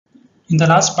In the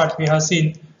last part, we have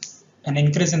seen an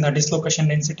increase in the dislocation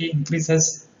density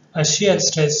increases a shear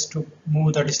stress to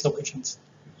move the dislocations.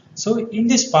 So in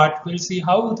this part, we'll see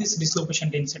how this dislocation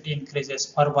density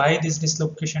increases or why this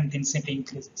dislocation density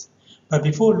increases. But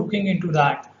before looking into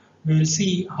that, we will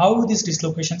see how these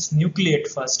dislocations nucleate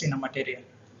first in a material.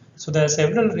 So there are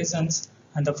several reasons,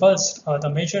 and the first or the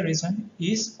major reason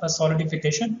is a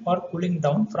solidification or cooling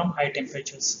down from high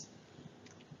temperatures.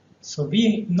 So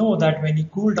we know that when you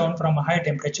cool down from high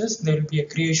temperatures, there will be a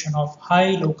creation of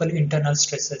high local internal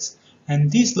stresses, and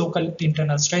these local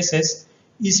internal stresses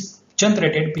is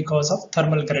generated because of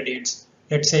thermal gradients.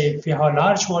 Let's say if you have a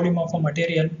large volume of a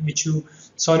material which you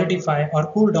solidify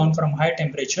or cool down from high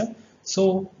temperature,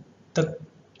 so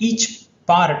each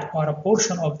part or a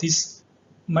portion of this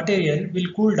material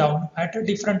will cool down at a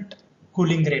different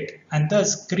cooling rate, and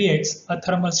thus creates a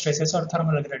thermal stresses or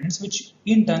thermal gradients, which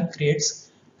in turn creates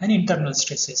an internal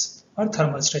stresses or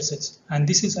thermal stresses, and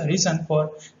this is a reason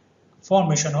for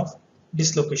formation of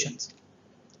dislocations.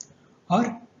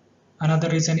 Or another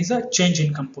reason is a change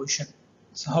in composition.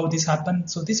 So how this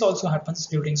happens? So this also happens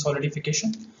during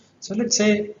solidification. So let's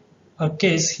say a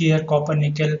case here, copper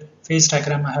nickel phase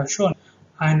diagram I have shown,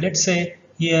 and let's say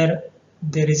here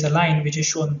there is a line which is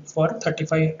shown for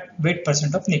 35 weight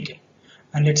percent of nickel,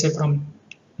 and let's say from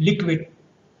liquid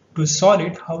to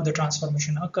solid how the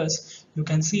transformation occurs. You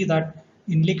can see that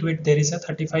in liquid there is a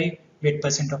 35 weight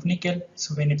percent of nickel.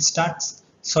 So when it starts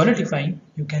solidifying,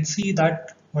 you can see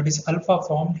that what is alpha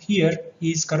formed here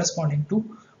is corresponding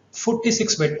to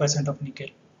 46 weight percent of nickel.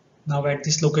 Now at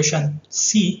this location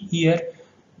C here,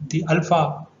 the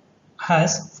alpha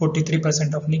has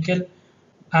 43% of nickel,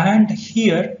 and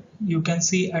here you can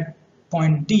see at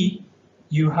point D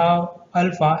you have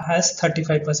alpha has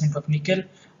 35% of nickel,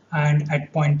 and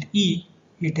at point E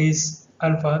it is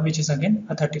alpha which is again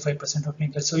a 35% of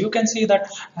nickel. So you can see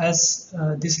that as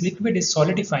this liquid is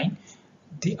solidifying,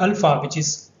 the alpha, which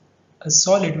is a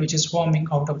solid which is forming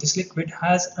out of this liquid,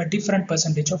 has a different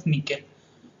percentage of nickel,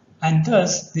 and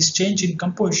thus this change in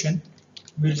composition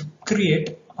will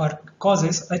create or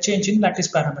causes a change in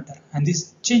lattice parameter, and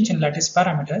this change in lattice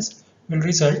parameters will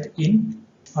result in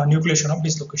nucleation of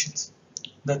dislocations.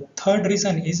 The third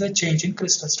reason is a change in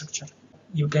crystal structure.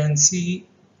 You can see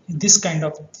this kind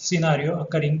of scenario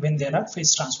occurring when there are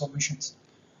phase transformations.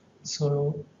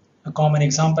 So a common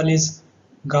example is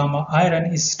gamma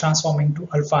iron is transforming to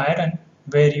alpha iron,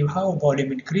 where you have a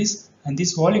volume increase, and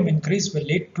this volume increase will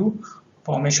lead to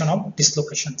formation of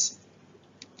dislocations.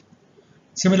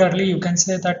 Similarly, you can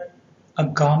say that a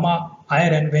gamma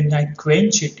iron, when I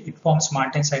quench it, it forms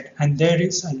martensite, and there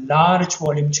is a large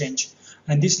volume change,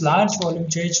 and this large volume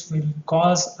change will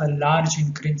cause a large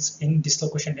increase in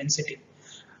dislocation density.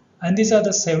 And these are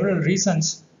the several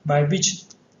reasons by which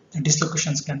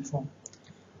dislocations can form.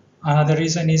 Another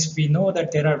reason is we know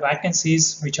that there are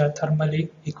vacancies which are thermally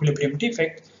equilibrium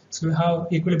defect. So we have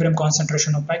equilibrium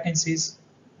concentration of vacancies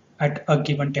at a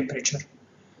given temperature.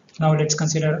 Now let's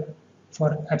consider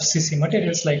for FCC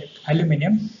materials like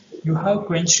aluminium, you have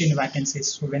quenched in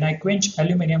vacancies. So when I quench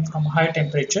aluminium from high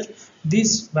temperature,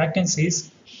 these vacancies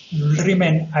will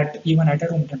remain even at a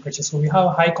room temperature. So we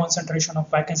have high concentration of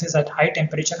vacancies at high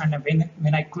temperature, and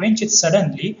when I quench it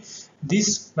suddenly,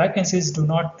 these vacancies do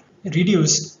not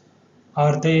reduce,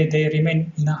 or they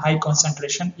remain in a high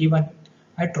concentration even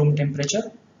at room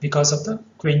temperature because of the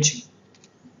quenching.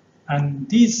 And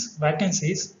these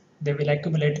vacancies, they will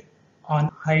accumulate on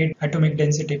high atomic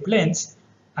density planes,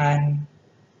 and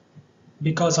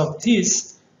because of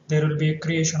this there will be a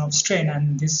creation of strain,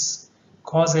 and this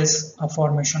causes a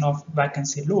formation of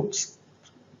vacancy loops.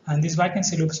 And these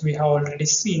vacancy loops we have already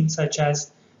seen, such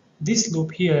as this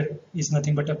loop here is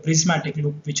nothing but a prismatic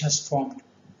loop which has formed.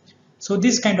 So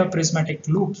this kind of prismatic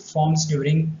loop forms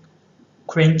during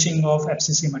quenching of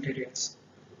FCC materials.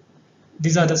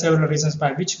 These are the several reasons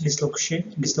by which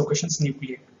dislocations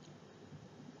nucleate.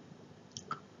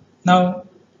 Now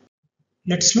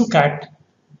let's look at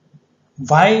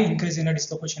why increase in a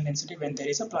dislocation density when there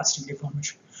is a plastic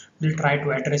deformation. We'll try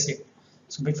to address it.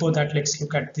 So before that, let's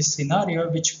look at this scenario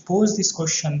which poses this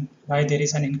question, why there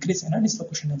is an increase in a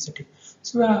dislocation density.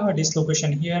 So we have a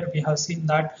dislocation here. We have seen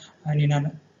that,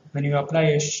 and when you apply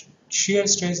a shear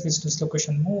stress, this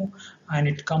dislocation moves and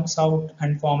it comes out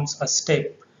and forms a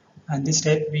step, and this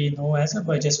step we know as a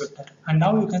Burgess vector. And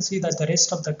now you can see that the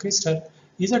rest of the crystal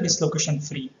is a dislocation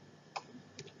free.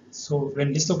 So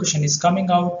when dislocation is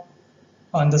coming out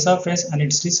on the surface and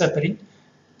it's disappearing,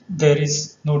 there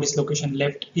is no dislocation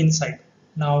left inside.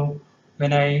 Now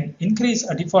when I increase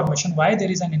a deformation, why there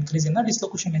is an increase in the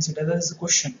dislocation density? That is the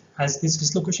question, as this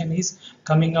dislocation is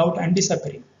coming out and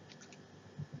disappearing.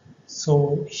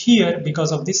 So here,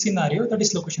 because of this scenario, the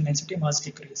dislocation density must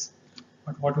decrease.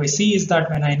 But what we see is that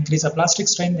when I increase a plastic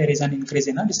strain, there is an increase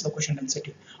in a dislocation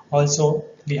density. Also,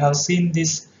 we have seen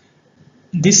this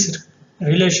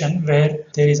relation where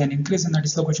there is an increase in the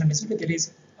dislocation density, there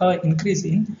is an increase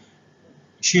in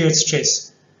shear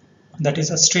stress, that is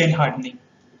a strain hardening.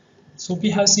 So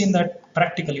we have seen that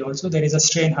practically also there is a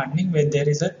strain hardening where there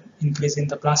is an increase in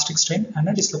the plastic strain and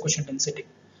a dislocation density.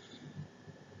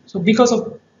 So because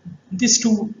of these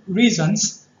two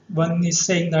reasons, one is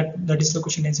saying that the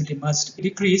dislocation density must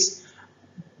decrease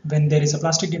when there is a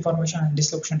plastic deformation, and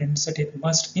dislocation density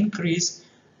must increase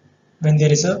when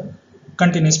there is a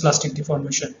continuous plastic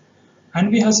deformation.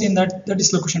 And we have seen that the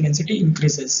dislocation density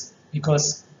increases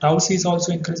because tau c is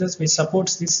also increases, which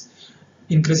supports this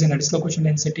increase in the dislocation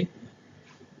density.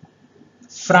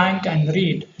 Frank and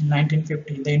Reed in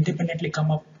 1950, they independently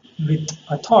come up with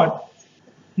a thought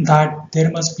that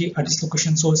there must be a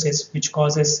dislocation sources which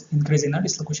causes increase in the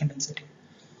dislocation density.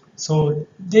 So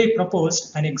they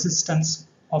proposed an existence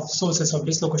of sources of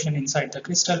dislocation inside the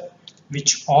crystal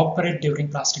which operate during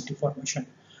plastic deformation.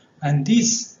 And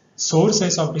these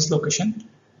sources of dislocation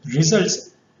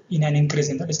results in an increase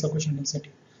in the dislocation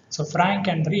density. So Frank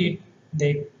and Reed,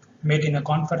 they met in a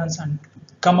conference and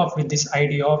come up with this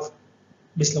idea of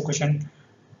dislocation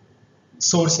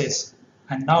sources.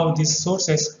 And now these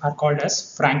sources are called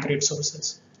as Frank-Reed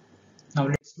sources. Now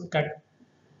let's look at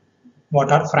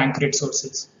what are Frank-Reed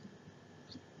sources.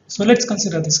 So let's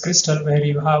consider this crystal where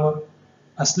you have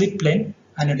a slip plane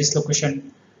and a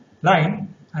dislocation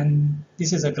line, and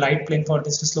this is a glide plane for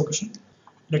this dislocation.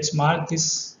 Let's mark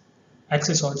this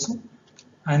axis also,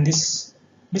 and this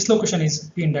dislocation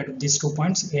is pinned at these 2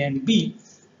 points A and B.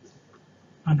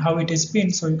 And how it is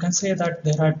pinned, so you can say that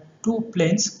there are two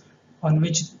planes on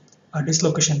which a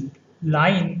dislocation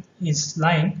line is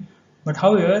lying, but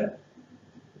however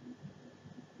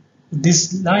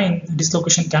this line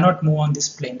dislocation cannot move on these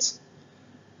planes.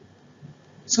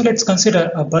 So let's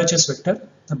consider a Burgess vector.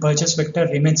 The Burgess vector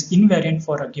remains invariant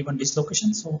for a given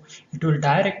dislocation, so it will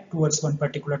direct towards one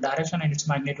particular direction and its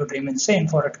magnitude remains same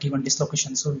for a given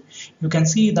dislocation. So you can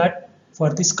see that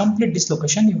for this complete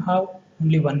dislocation you have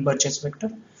only one Burgess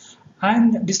vector,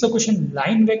 and dislocation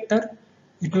line vector,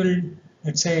 it will,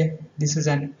 let's say this is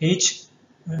an H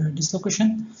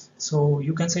dislocation, so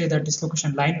you can say that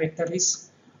dislocation line vector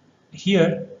is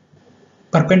here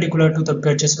perpendicular to the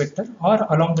Burgess vector or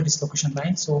along the dislocation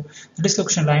line. So the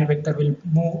dislocation line vector will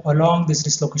move along this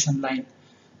dislocation line.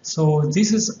 So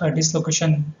this is a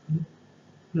dislocation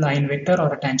line vector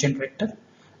or a tangent vector,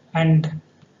 and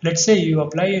let's say you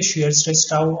apply a shear stress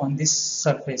tau on this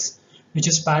surface which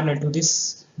is parallel to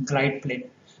this glide plane.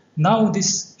 Now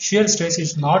this shear stress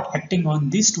is not acting on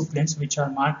these two planes which are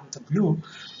marked with the blue,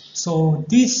 so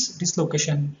this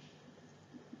dislocation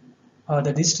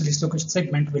the dislocation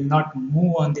segment will not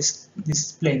move on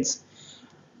these planes,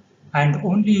 and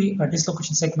only a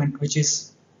dislocation segment which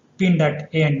is pinned at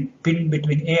A and pinned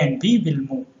between A and B will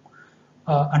move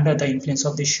under the influence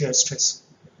of the shear stress.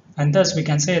 And thus we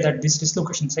can say that this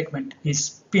dislocation segment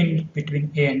is pinned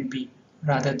between A and B.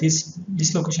 Rather, these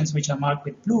dislocations which are marked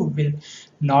with blue will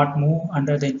not move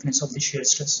under the influence of the shear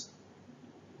stress.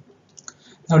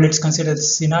 Now let's consider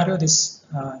this scenario, this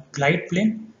glide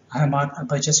plane. I have marked a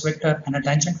Burgess vector and a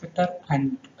tangent vector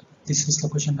and this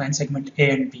dislocation line segment A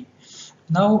and B.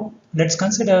 Now let's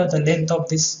consider the length of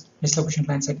this dislocation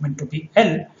line segment to be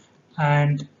L,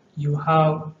 and you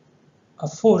have a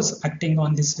force acting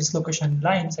on this dislocation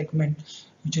line segment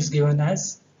which is given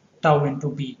as tau into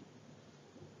B.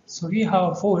 So we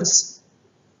have a force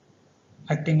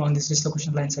acting on this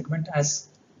dislocation line segment as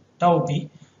tau B,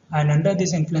 and under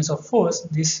this influence of force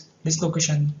this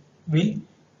dislocation will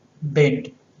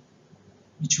bend,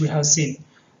 which we have seen.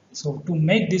 So to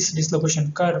make this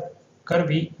dislocation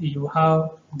curvy, you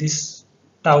have this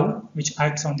tau which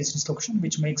acts on this dislocation,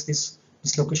 which makes this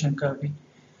dislocation curvy.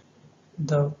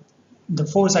 The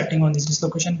force acting on this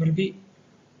dislocation will be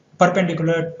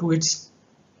perpendicular to its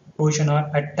position or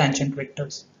at tangent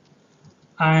vectors.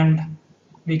 And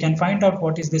we can find out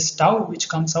what is this tau which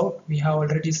comes out. We have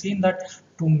already seen that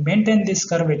to maintain this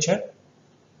curvature,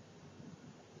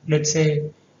 let's say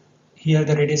here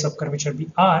the radius of curvature be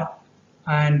r,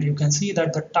 and you can see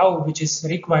that the tau which is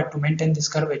required to maintain this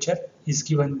curvature is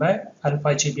given by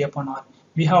alpha gb upon r.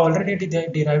 We have already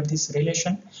derived this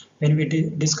relation when we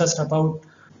discussed about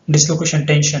dislocation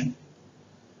tension.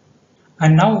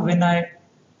 And now when I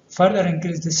further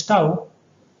increase this tau,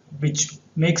 which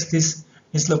makes this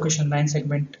dislocation line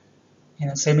segment in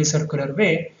a semicircular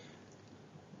way,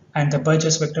 and the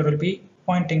Burgess vector will be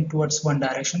pointing towards one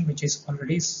direction, which is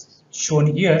already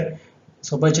shown here.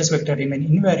 So Burgess vector remain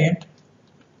invariant,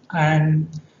 and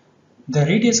the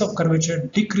radius of curvature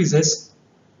decreases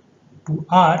to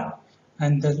r,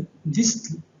 and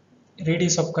this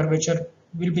radius of curvature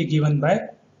will be given by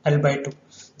L by 2.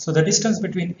 So the distance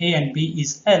between A and B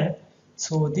is L.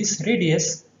 So this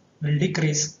radius will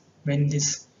decrease when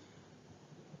this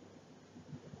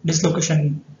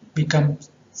dislocation becomes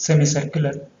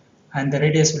semicircular, and the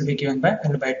radius will be given by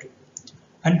L by 2.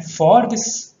 And for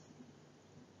this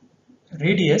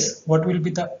radius, what will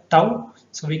be the tau?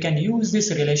 So we can use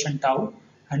this relation tau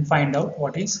and find out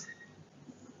what is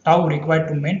tau required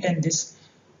to maintain this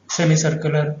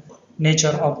semicircular nature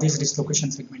of this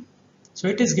dislocation segment. So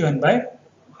it is given by,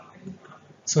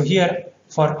 so here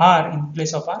for r, in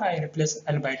place of r I replace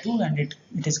L by 2, and it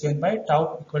is given by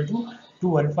tau equal to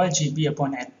 2 alpha Gb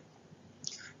upon L.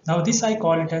 Now this I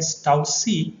call it as tau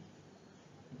C,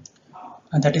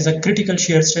 and that is a critical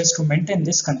shear stress to maintain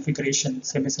this configuration,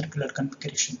 semicircular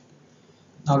configuration.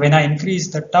 Now when I increase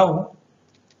the tau,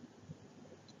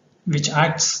 which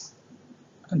acts,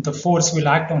 the force will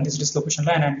act on this dislocation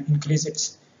line and increase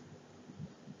its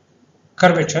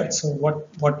curvature. So what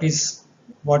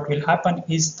will happen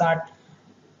is that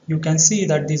you can see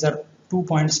that these are 2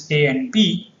 points A and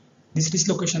B. This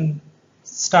dislocation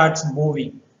starts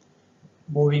bowing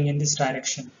in this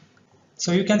direction.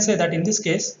 So you can say that in this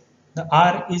case the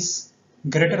R is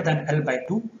greater than L by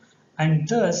 2, and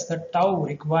thus the tau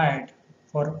required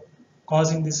for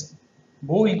causing this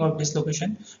bowing of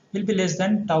dislocation will be less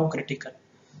than tau critical.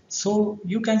 So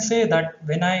you can say that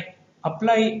when I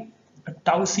apply a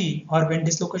tau C, or when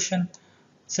dislocation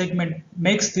segment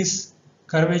makes this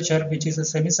curvature, which is a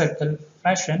semicircle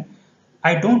fashion,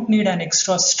 I don't need an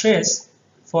extra stress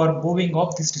for bowing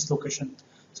of this dislocation.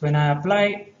 So when I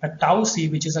apply a tau C,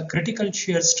 which is a critical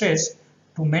shear stress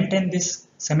to maintain this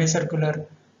semicircular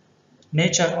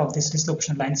nature of this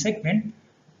dislocation line segment,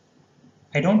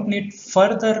 I don't need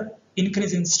further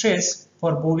increase in stress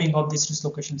for bowing of this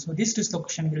dislocation. So this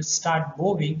dislocation will start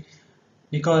bowing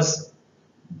because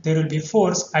there will be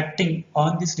force acting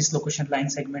on this dislocation line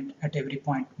segment at every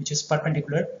point, which is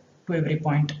perpendicular to every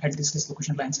point at this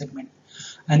dislocation line segment.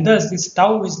 And thus this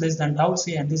tau is less than tau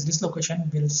C, and this dislocation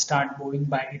will start bowing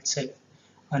by itself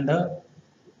under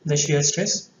the shear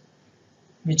stress,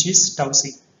 which is tau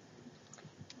C.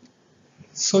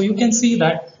 So you can see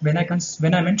that when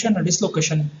I mention a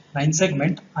dislocation line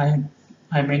segment,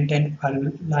 I maintain a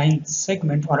line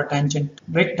segment or a tangent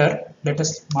vector. Let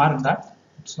us mark that.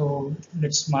 So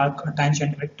let's mark a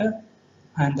tangent vector,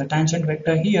 and the tangent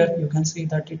vector here, you can see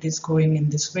that it is going in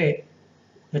this way.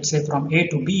 Let's say from A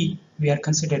to B we are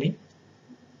considering.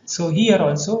 So here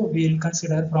also we will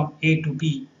consider from A to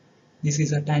B. This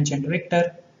is a tangent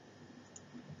vector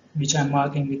which I am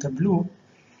marking with a blue,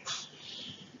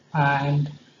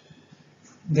 and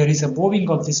there is a bowing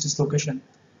of this dislocation.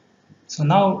 So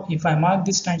now if I mark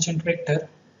this tangent vector,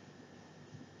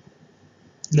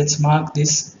 let's mark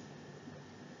this.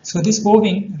 So this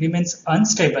bowing remains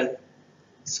unstable.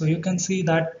 So you can see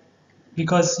that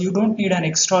because you don't need an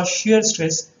extra shear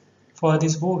stress for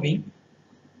this bowing,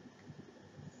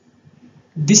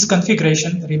 this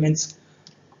configuration remains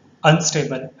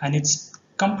unstable and it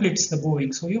completes the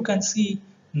bowing. So you can see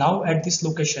now at this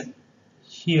location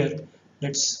here,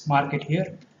 let's mark it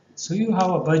here. So you have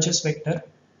a Burgess vector.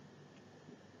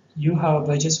 You have a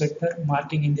Burgess vector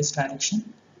marking in this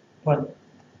direction, for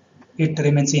it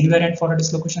remains invariant for a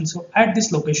dislocation. So at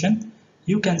this location,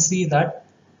 you can see that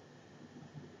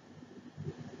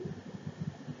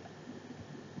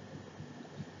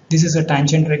this is a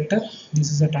tangent vector,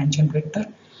 this is a tangent vector,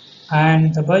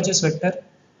 and the Burgess vector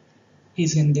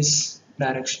is in this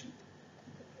direction.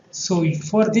 So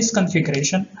for this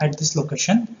configuration at this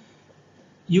location,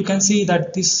 you can see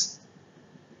that this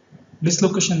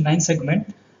dislocation line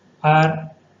segment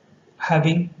are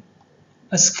having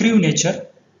a screw nature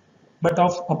but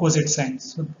of opposite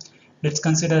signs. So let's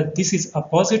consider this is a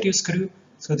positive screw,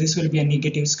 so this will be a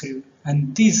negative screw,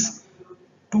 and these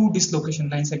two dislocation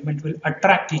line segment will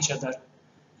attract each other,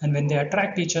 and when they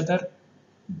attract each other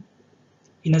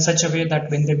in such a way that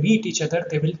when they meet each other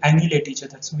they will annihilate each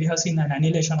other. So we have seen an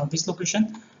annihilation of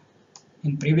dislocation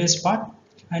in previous part,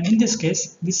 and in this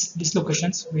case these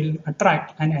dislocations will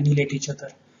attract and annihilate each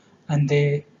other, and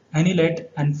they annihilate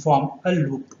and form a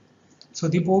loop. So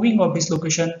the bowing of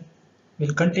dislocation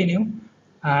will continue,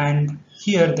 and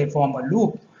here they form a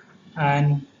loop,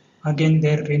 and again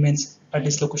there remains a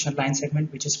dislocation line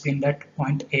segment which is pinned at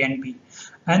point A and B.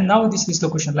 And now this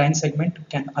dislocation line segment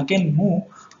can again move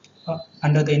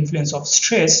under the influence of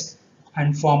stress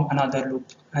and form another loop,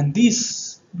 and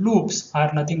these loops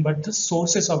are nothing but the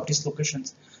sources of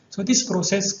dislocations. So this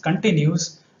process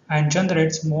continues, and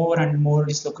generates more and more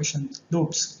dislocation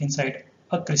loops inside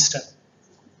a crystal.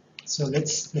 So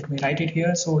let me write it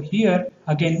here. So here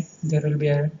again there will be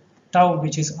a tau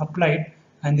which is applied,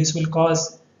 and this will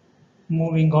cause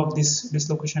moving of this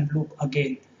dislocation loop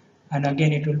again, and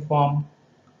again it will form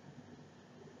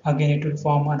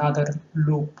another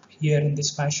loop here in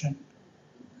this fashion,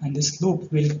 and this loop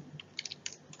will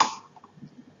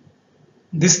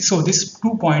these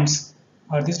 2 points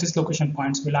or these dislocation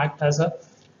points will act as a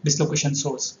dislocation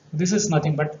source. This is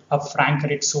nothing but a Frank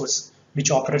rate source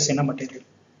which operates in a material.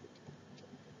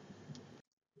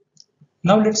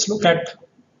 Now let's look at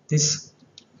this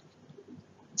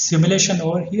simulation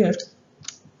over here.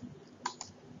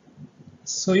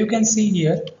 So you can see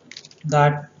here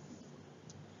that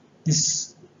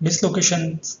this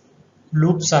dislocation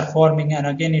loops are forming, and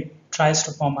again it tries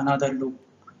to form another loop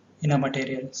in a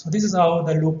material. So this is how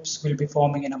the loops will be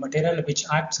forming in a material which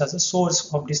acts as a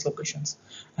source of dislocations,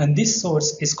 and this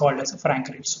source is called as a Frank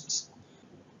rate source.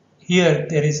 Here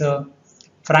there is a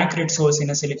Frank rate source in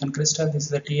a silicon crystal. This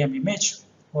is a TM image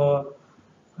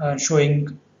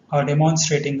showing or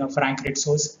demonstrating a Frank rate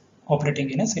source operating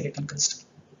in a silicon crystal.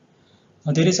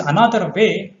 Now there is another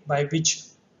way by which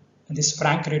this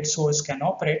Frank rate source can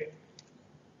operate.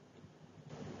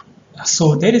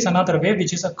 So there is another way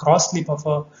which is a cross slip of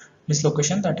a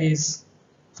dislocation, that is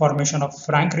formation of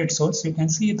Frank rate source. You can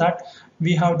see that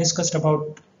we have discussed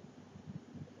about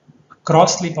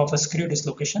cross slip of a screw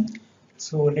dislocation.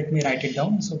 So let me write it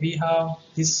down. So we have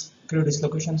this screw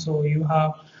dislocation. So you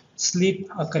have slip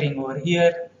occurring over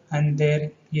here, and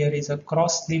here is a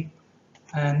cross slip,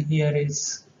 and here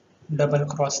is double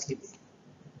cross slip.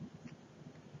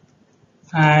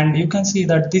 And you can see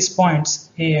that these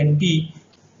points A and B,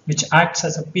 which acts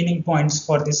as a pinning points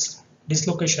for this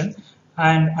dislocation,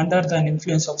 and under the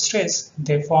influence of stress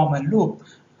they form a loop,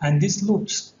 and these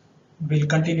loops will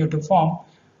continue to form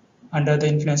under the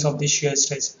influence of the shear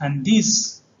stress, and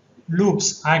these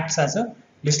loops acts as a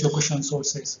dislocation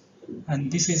sources,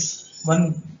 and this is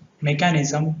one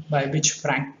mechanism by which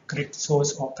Frank rate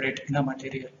source operate in a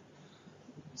material.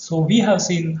 So we have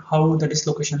seen how the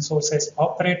dislocation sources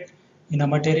operate in a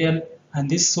material, and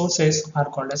these sources are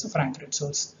called as a Frank rate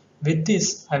source. With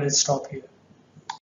this I will stop here.